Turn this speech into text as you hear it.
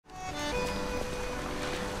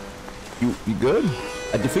You good?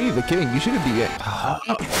 I defeated the king. You shouldn't be it.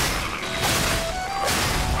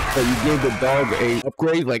 So you gave the dog a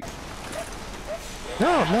upgrade, like.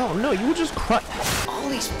 No. You were just All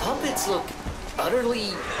these puppets look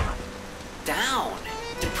utterly down,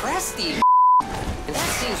 depressed even. And that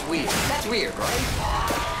seems weird. That's weird, right?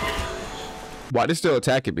 Why they still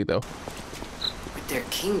attacking me though? With their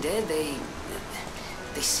king dead, they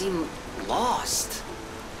seem lost.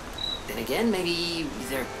 Then again, maybe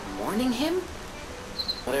they're mourning him?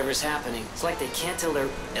 Whatever's happening, it's like they can't tell their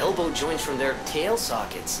elbow joints from their tail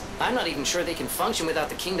sockets. I'm not even sure they can function without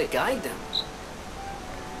the king to guide them.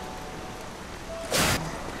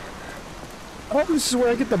 Oh, this is where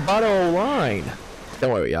I get the bottom line.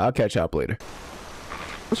 Don't worry, I'll catch up later.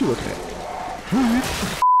 What you looking at?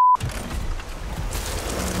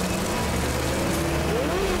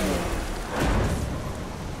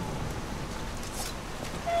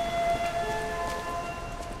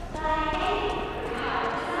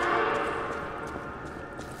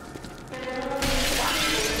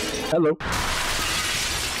 Hello.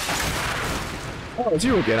 Oh, it's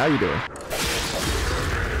you again. How you doing?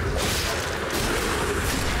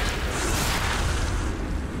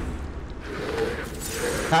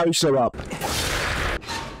 How you still up?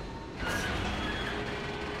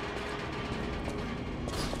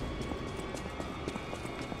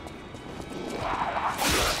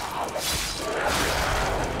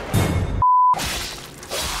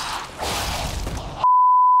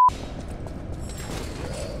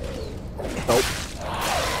 Nope.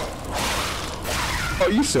 Oh,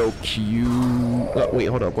 you so cute. Oh, wait,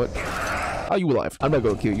 hold up. What? Are you alive? I'm not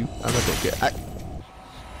gonna kill you. I'm not gonna kill.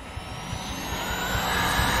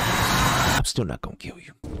 I'm still not gonna kill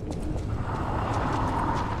you.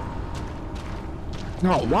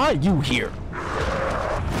 No, why are you here?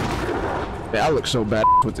 Man, I look so bad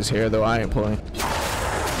with this hair, though. I ain't playing.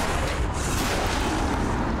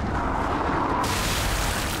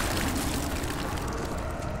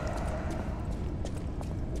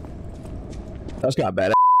 That's not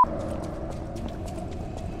bad.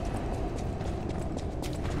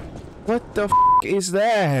 What the f is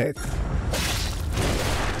that?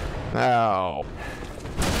 Oh.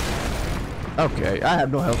 Okay, I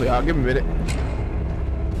have no health. I'll give me a minute.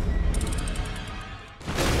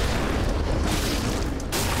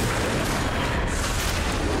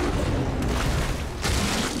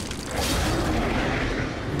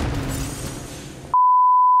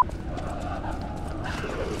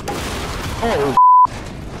 Oh.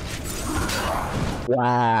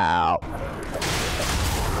 Wow.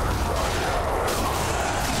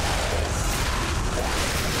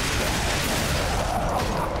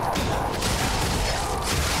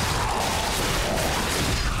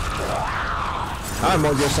 I'm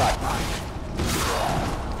on your side.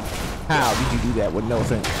 How did you do that with no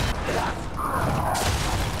thing?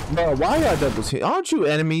 Bro, why are doubles here? Aren't you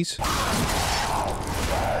enemies?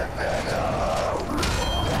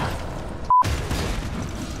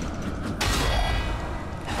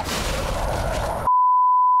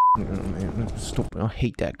 Stupid. I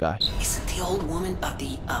hate that guy. Isn't the old woman of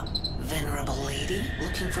the venerable lady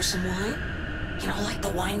looking for some wine? You know, like the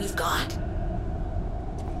wine we've got?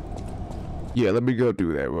 Yeah, let me go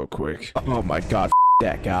do that real quick. Oh my god,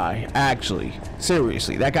 that guy. Actually,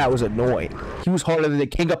 seriously, that guy was annoying. He was harder than the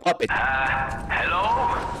king of puppets.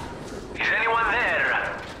 Hello? Is anyone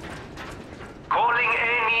there? Calling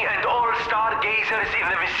any and all stargazers in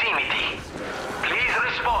the vicinity. Please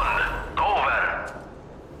respond. Over.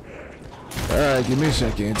 Alright, give me a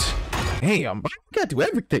second. Damn, I gotta do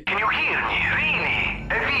everything. Can you hear me?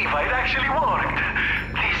 Really? Eviva, it actually worked.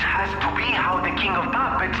 This has to be how the king of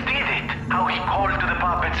puppets did it. How he called to the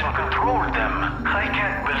puppets and controlled them. I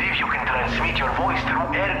can't believe you can transmit your voice through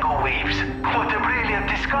ergo waves. What a brilliant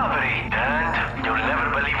discovery. And you'll never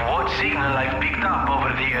believe what signal I've picked up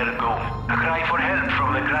over the ergo. A cry for help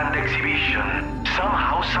from the grand exhibition.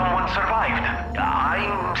 Somehow someone survived.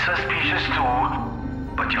 I'm suspicious too,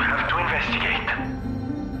 but you have to investigate.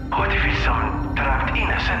 What if it's some trapped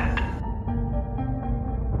innocent?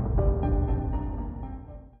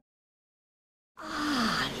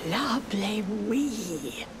 Lovely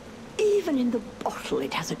wee. Even in the bottle,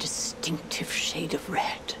 it has a distinctive shade of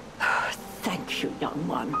red. Thank you, young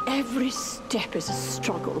one. Every step is a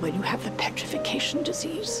struggle when you have the petrification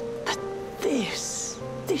disease. But this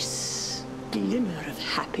glimmer of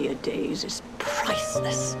happier days is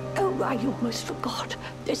priceless. Oh, I almost forgot.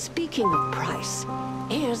 Speaking of price,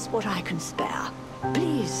 here's what I can spare.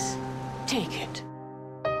 Please, take it.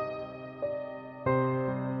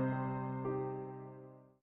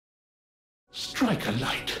 Strike a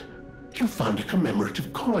light. you found a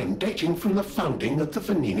commemorative coin dating from the founding of the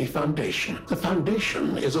Venigni Foundation. The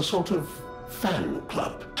Foundation is a sort of fan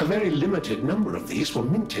club. A very limited number of these were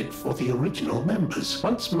minted for the original members.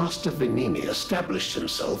 Once Master Venigni established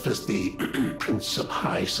himself as the Prince of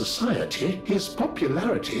High Society, his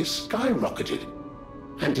popularity skyrocketed,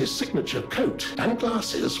 and his signature coat and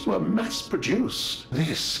glasses were mass-produced.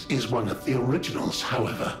 This is one of the originals,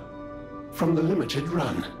 however, from the limited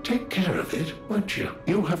run. Take care of it, won't you?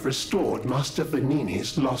 You have restored Master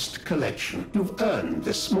Venigni's lost collection. You've earned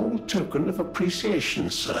this small token of appreciation,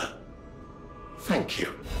 sir. Thank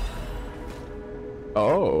you.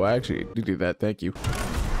 Oh, I actually did do that. Thank you.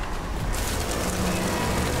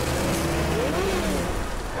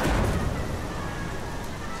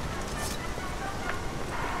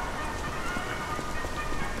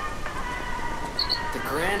 The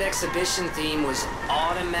Grand Exhibition theme was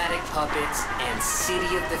automatic puppets and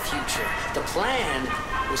City of the Future. The plan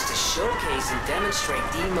was to showcase and demonstrate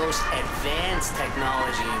the most advanced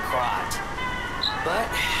technology in Krat. But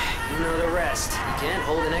you know the rest. You can't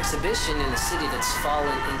hold an exhibition in a city that's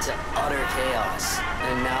fallen into utter chaos.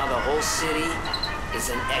 And now the whole city is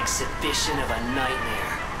an exhibition of a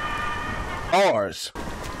nightmare. Ours.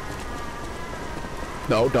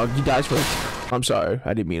 No, dog, you dies first. I'm sorry.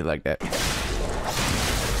 I didn't mean it like that.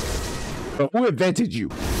 But who invented you?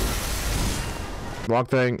 Wrong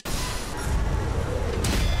thing.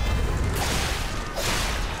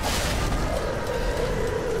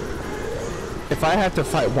 If I have to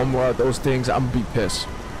fight one more of those things, I'm gonna be pissed.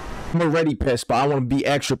 I'm already pissed, but I want to be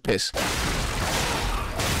extra pissed.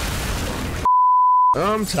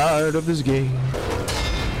 I'm tired of this game.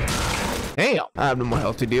 Damn, I have no more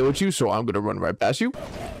health to deal with you, so I'm gonna run right past you.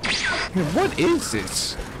 What is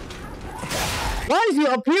this? Why is he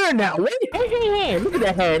up here now? Hey, look at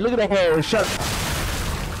that head. Look at that head. Shut up.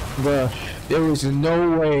 Bruh, there is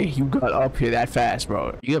no way you got up here that fast,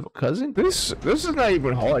 bro. You have a cousin? This is not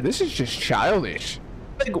even hard. This is just childish.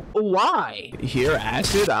 Like, why? Here,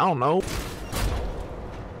 acid? I don't know.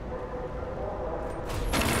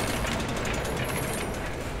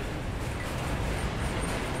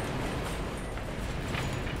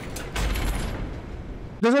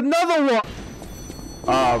 There's another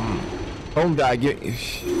one. Don't die.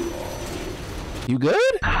 You good?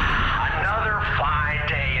 Another fine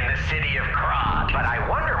day in the city of Krat. But I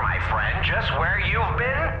wonder, my friend, just where you've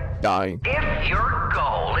been? Dying. If your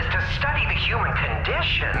goal is to study the human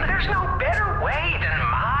condition, there's no better way than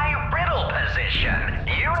my riddle position.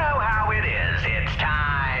 You know how it is. It's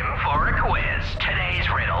time for a quiz. Today's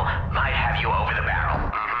riddle might have you over the barrel.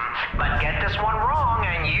 But get this one wrong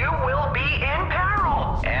and you will be in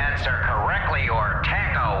peril. Answer correctly or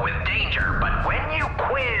tango with danger. But when you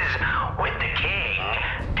quiz with the king,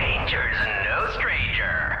 danger's no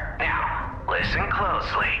stranger. Now, listen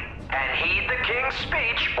closely and heed the king's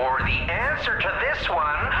speech, or the answer to this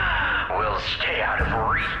one will stay out of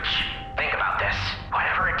reach. Think about this,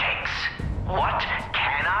 whatever it takes. What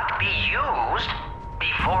cannot be used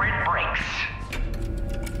before it breaks?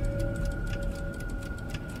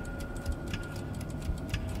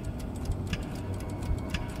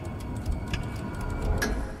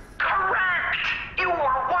 Correct! You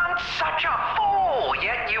were once such a fool,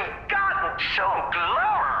 yet you've gotten so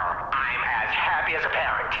clever. I'm as happy as a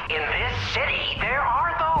parent. In this city, there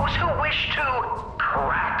are those who wish to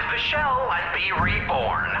crack the shell and be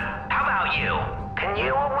reborn. How about you? Can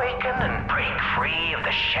you awaken and break free of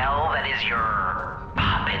the shell that is your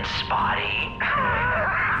puppet's body?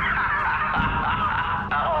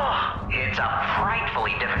 Oh, it's a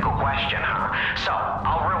frightfully difficult question, huh? So,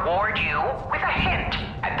 I'll reward you with a hint.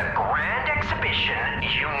 At the Grand Exhibition,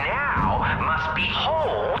 you now must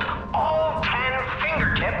behold all 10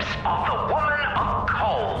 fingertips of the Woman of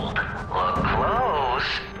Cold. Look close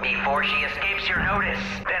before she escapes your notice.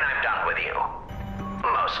 Then I'm done with you.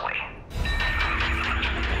 Mostly.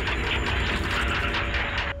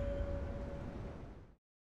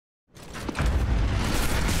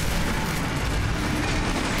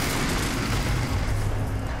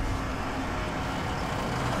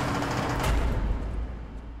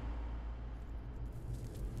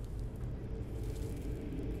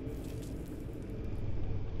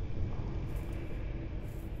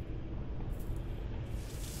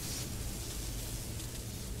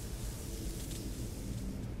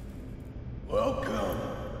 Welcome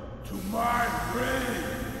to my reign.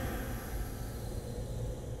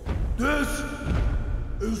 This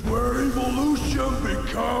is where evolution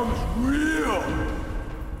becomes real.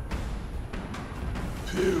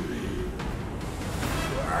 Feel me.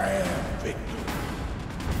 I am Victor,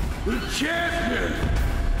 the champion.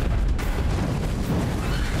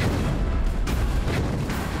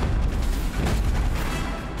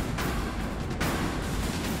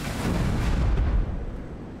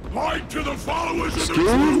 to the followers of the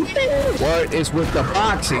Excuse me? What is with the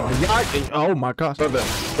boxing? Oh my gosh. Brother,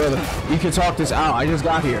 you can talk this out. I just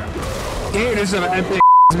got here. Damn, this is an epic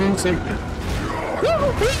music.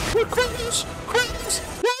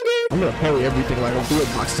 I'm gonna parry everything like a blood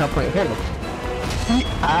box. Stop playing. Hold on.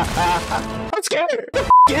 I'm scared. What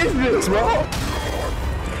the f is this, bro?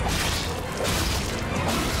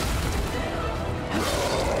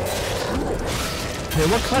 Man,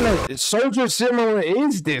 what kind of soldier similar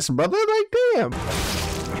is this, brother? Like, damn.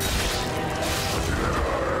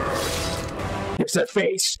 It's a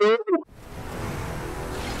face too.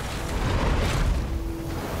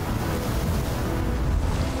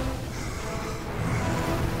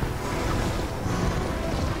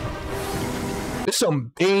 It's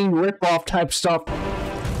some Bane ripoff type stuff.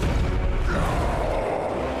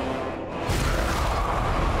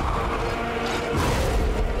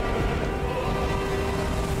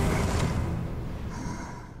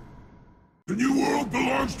 The new world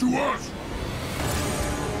belongs to us.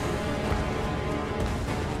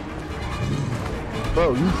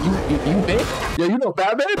 Bro, you big? Yeah, you know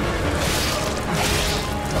Batman?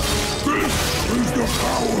 This is the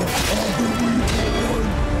power of the reborn.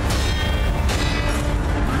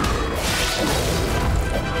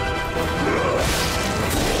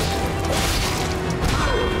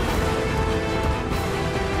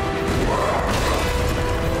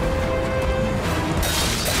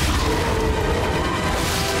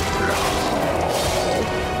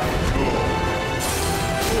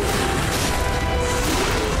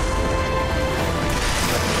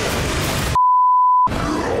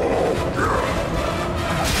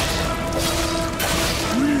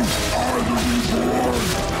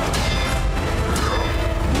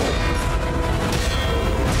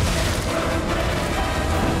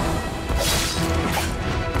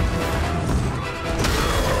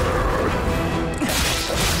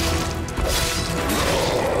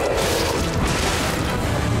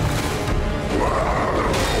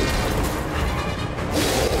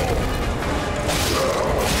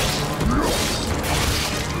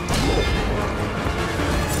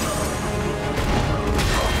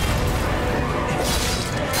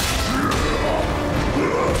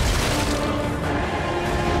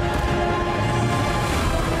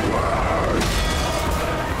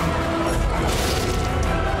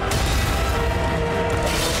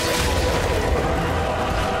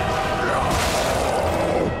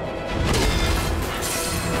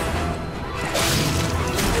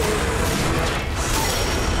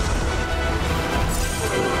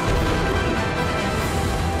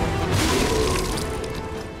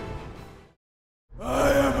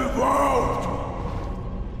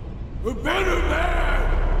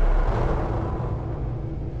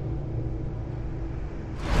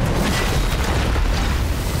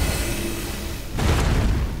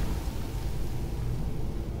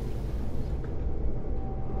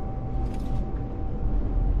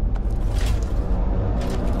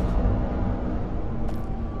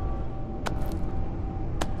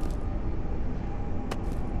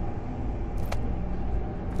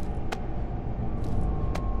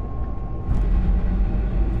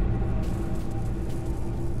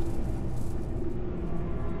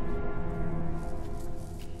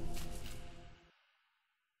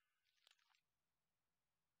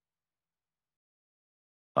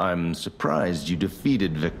 I'm surprised you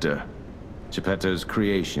defeated Victor. Geppetto's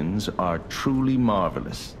creations are truly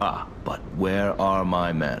marvelous. But where are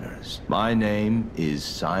my manners? My name is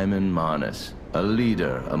Simon Manus, a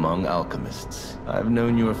leader among alchemists. I've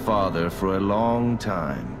known your father for a long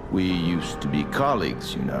time. We used to be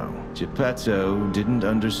colleagues, you know. Geppetto didn't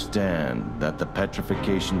understand that the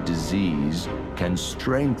petrification disease can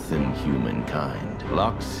strengthen humankind.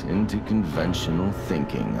 Locked into conventional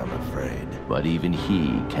thinking, I'm afraid. But even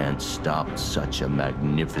he can't stop such a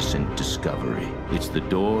magnificent discovery. It's the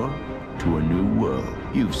door to a new world.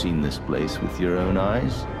 You've seen this place with your own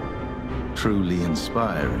eyes. Truly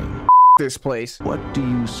inspiring. This place. What do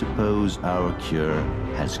you suppose our cure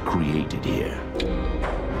has created here?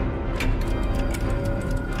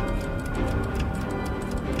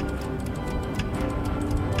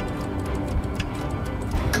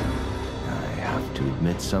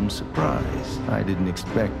 Admit some surprise. I didn't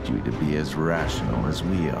expect you to be as rational as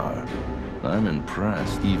we are. I'm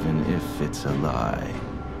impressed, even if it's a lie.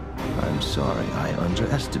 I'm sorry I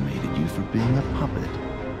underestimated you for being a puppet.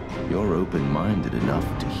 You're open-minded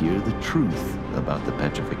enough to hear the truth about the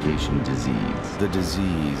petrification disease. The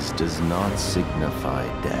disease does not signify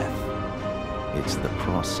death. It's the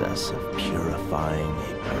process of purifying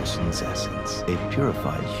a person's essence. A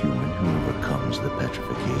purified human who overcomes the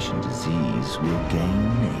petrification disease will gain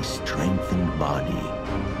a strengthened body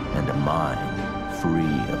and a mind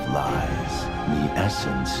free of lies. The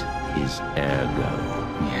essence is ergo.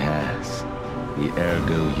 Yes, the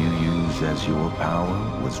ergo you use as your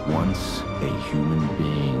power was once a human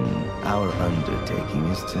being. Our undertaking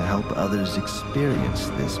is to help others experience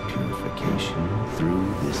this purification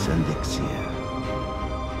through this elixir.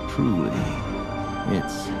 Truly,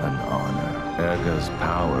 it's an honor. Ergo's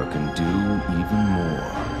power can do even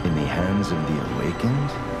more. In the hands of the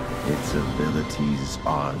awakened, its abilities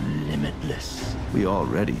are limitless. We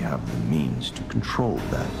already have the means to control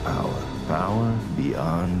that power. Power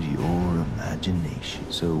beyond your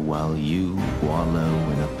imagination. So while you wallow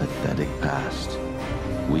in a pathetic past,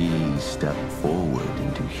 we step forward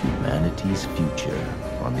into humanity's future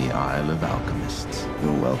on the Isle of Alchemists.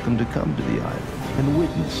 You're welcome to come to the island and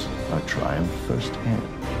witness our triumph firsthand.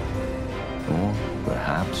 Or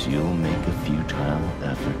perhaps you'll make a futile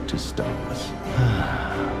effort to stop us.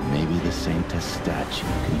 Maybe the Saintess statue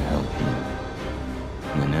can help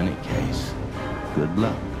you. In any case, good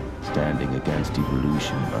luck. Standing against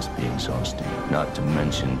evolution must be exhausting, not to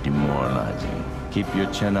mention demoralizing. Keep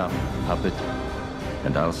your chin up, puppet,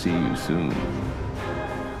 and I'll see you soon.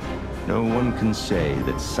 No one can say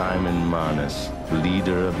that Simon Manus,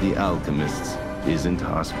 leader of the alchemists, isn't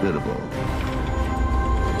hospitable.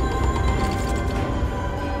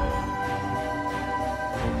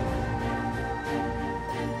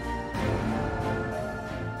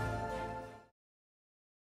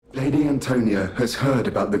 Lady Antonia has heard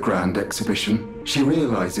about the grand exhibition. She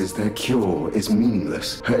realizes their cure is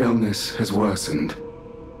meaningless. Her illness has worsened.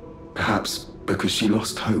 Perhaps because she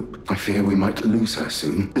lost hope. I fear we might lose her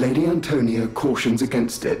soon. Lady Antonia cautions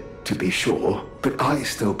against it, to be sure, but I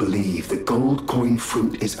still believe the gold coin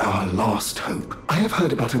fruit is our last hope. I have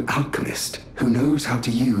heard about an alchemist who knows how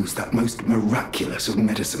to use that most miraculous of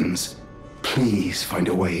medicines. Please find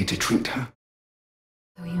a way to treat her.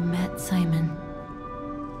 So you met Simon.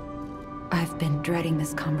 I've been dreading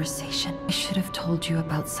this conversation. I should have told you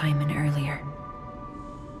about Simon earlier.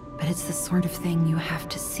 But it's the sort of thing you have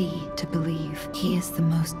to see to believe. He is the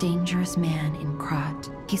most dangerous man in Krat.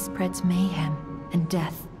 He spreads mayhem and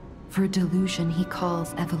death for a delusion he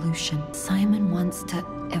calls evolution. Simon wants to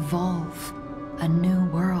evolve a new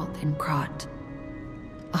world in Krat.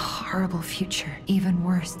 A horrible future, even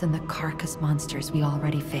worse than the carcass monsters we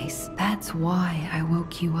already face. That's why I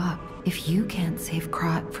woke you up. If you can't save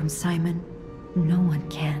Krat from Simon, no one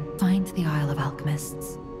can. Find the Isle of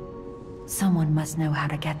Alchemists. Someone must know how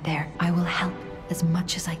to get there. I will help as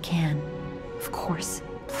much as I can. Of course,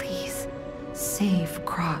 please, save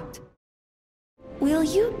Krat. Will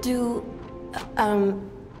you do,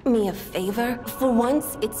 me a favor? For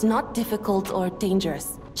once, it's not difficult or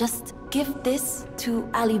dangerous. Just give this to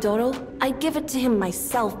Alidoro. I'd give it to him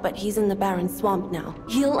myself, but he's in the barren swamp now.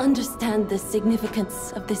 He'll understand the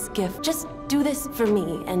significance of this gift. Just do this for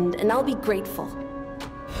me, and I'll be grateful.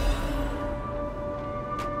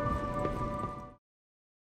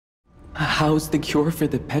 How's the cure for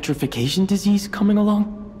the petrification disease coming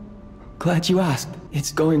along? Glad you asked.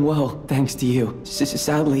 It's going well, thanks to you.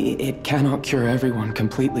 Sadly, it cannot cure everyone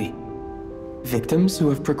completely. Victims who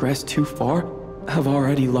have progressed too far have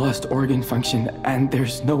already lost organ function, and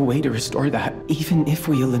there's no way to restore that. Even if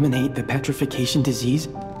we eliminate the petrification disease,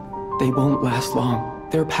 they won't last long.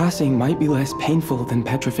 Their passing might be less painful than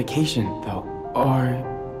petrification, though. Are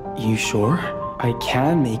you sure? I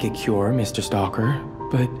can make a cure, Mr. Stalker,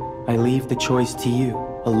 but I leave the choice to you.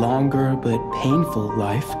 A longer but painful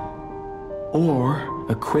life, or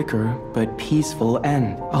a quicker but peaceful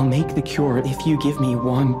end. I'll make the cure if you give me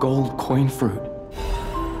 1 gold coin fruit.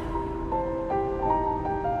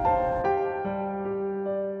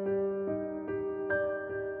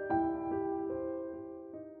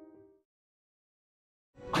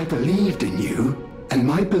 I believed in you, and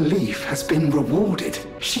my belief has been rewarded.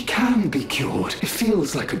 She can be cured. It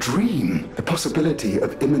feels like a dream. The possibility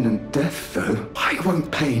of imminent death, though. Why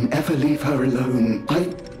won't pain ever leave her alone?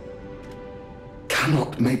 I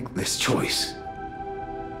cannot make this choice.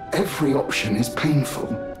 Every option is painful.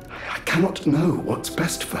 I cannot know what's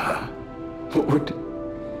best for her.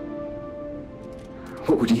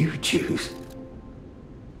 What would you choose?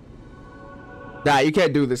 Nah, you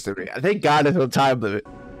can't do this to me. Thank God there's no time limit.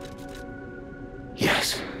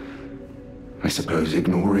 Yes. I suppose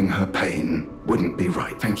ignoring her pain wouldn't be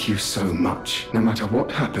right. Thank you so much. No matter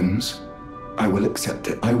what happens, I will accept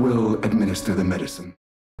it. I will administer the medicine.